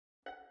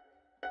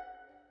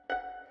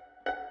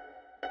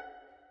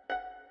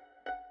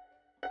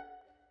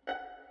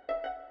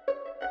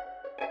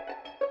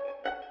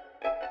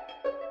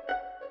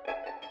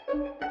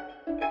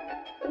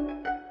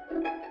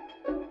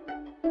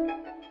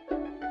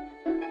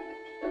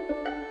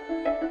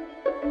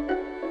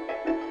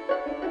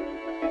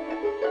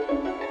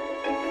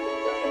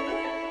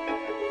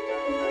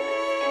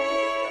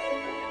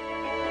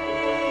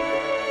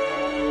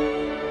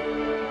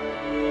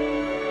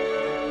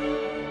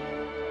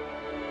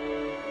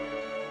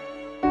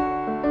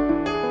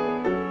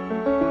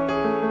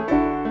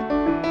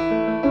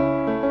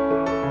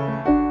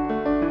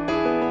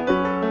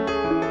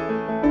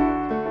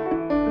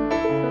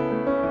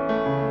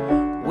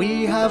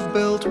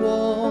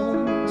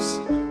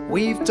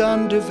We've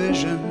done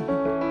division,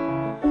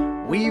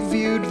 we've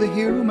viewed the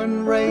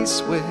human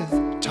race with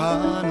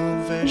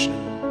tunnel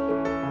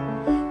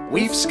vision.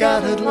 We've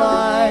scattered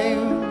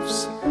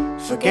lives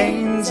for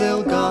gains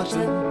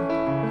ill-gotten,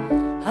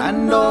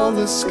 and all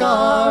the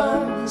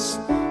scars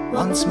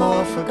once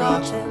more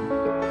forgotten.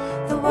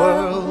 The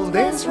world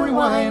is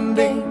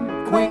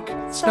rewinding, quick,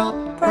 stop,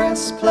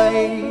 press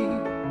play.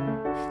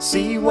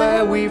 See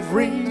where we've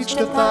reached,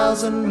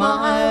 1,000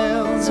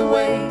 miles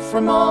away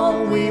from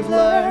all we've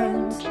learned.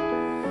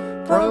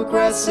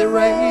 Progress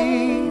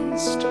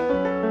erased,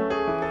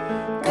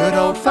 good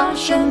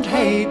old-fashioned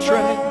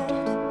hatred,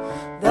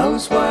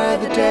 those were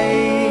the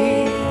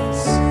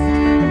days.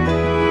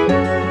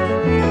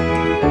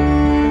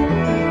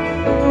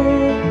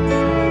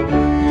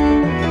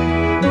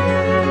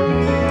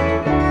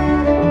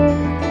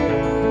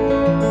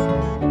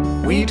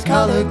 We'd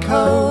colored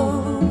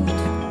code,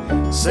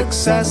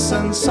 success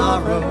and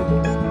sorrow,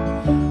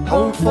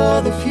 hope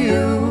for the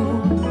few,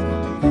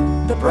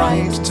 the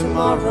bright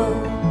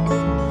tomorrow.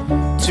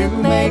 To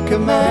make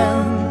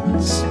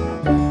amends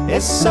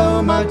is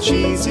so much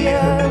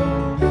easier.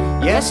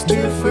 Yes,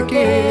 to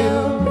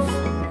forgive,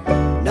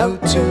 no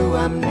to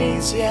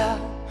amnesia.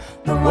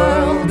 The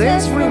world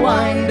is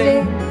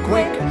rewinding,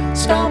 quick,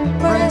 stop,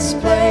 press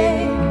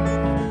play.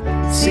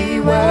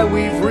 See where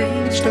we've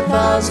reached,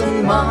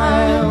 1,000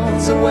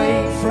 miles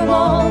away from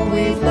all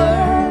we've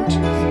learned.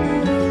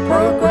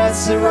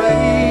 Progress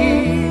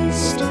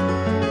erased,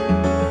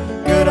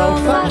 good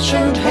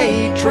old-fashioned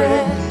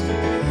hatred,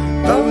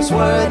 those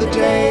were the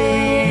days.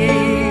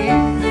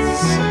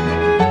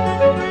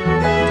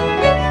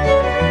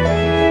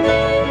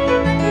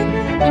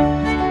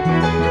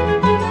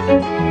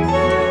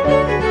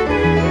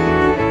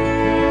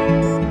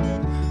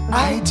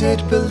 I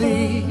did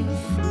believe,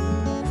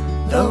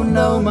 though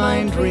no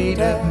mind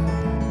reader,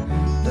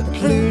 that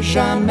plus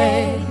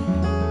jamais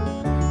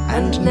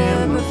and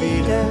never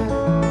vida,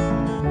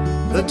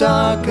 the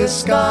darker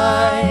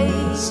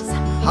skies,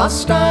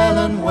 hostile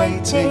and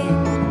waiting,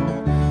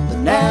 the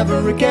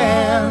never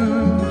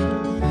again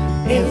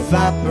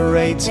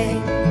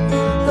evaporating.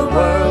 The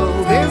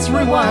world is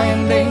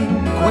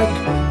rewinding, quick,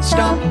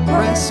 stop,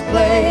 press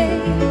play.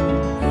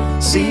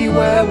 See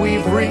where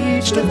we've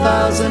reached,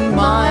 1,000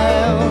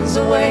 miles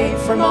away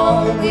from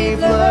all we've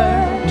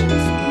learned.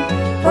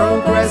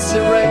 Progress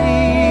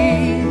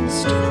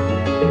erased,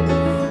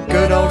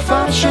 good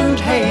old-fashioned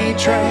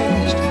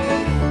hatred,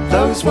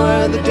 those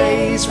were the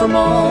days from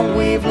all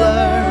we've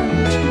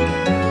learned.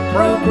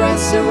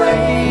 Progress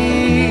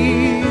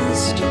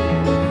erased,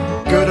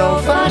 good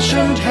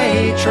old-fashioned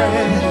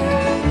hatred,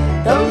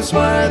 those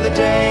were the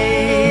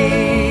days.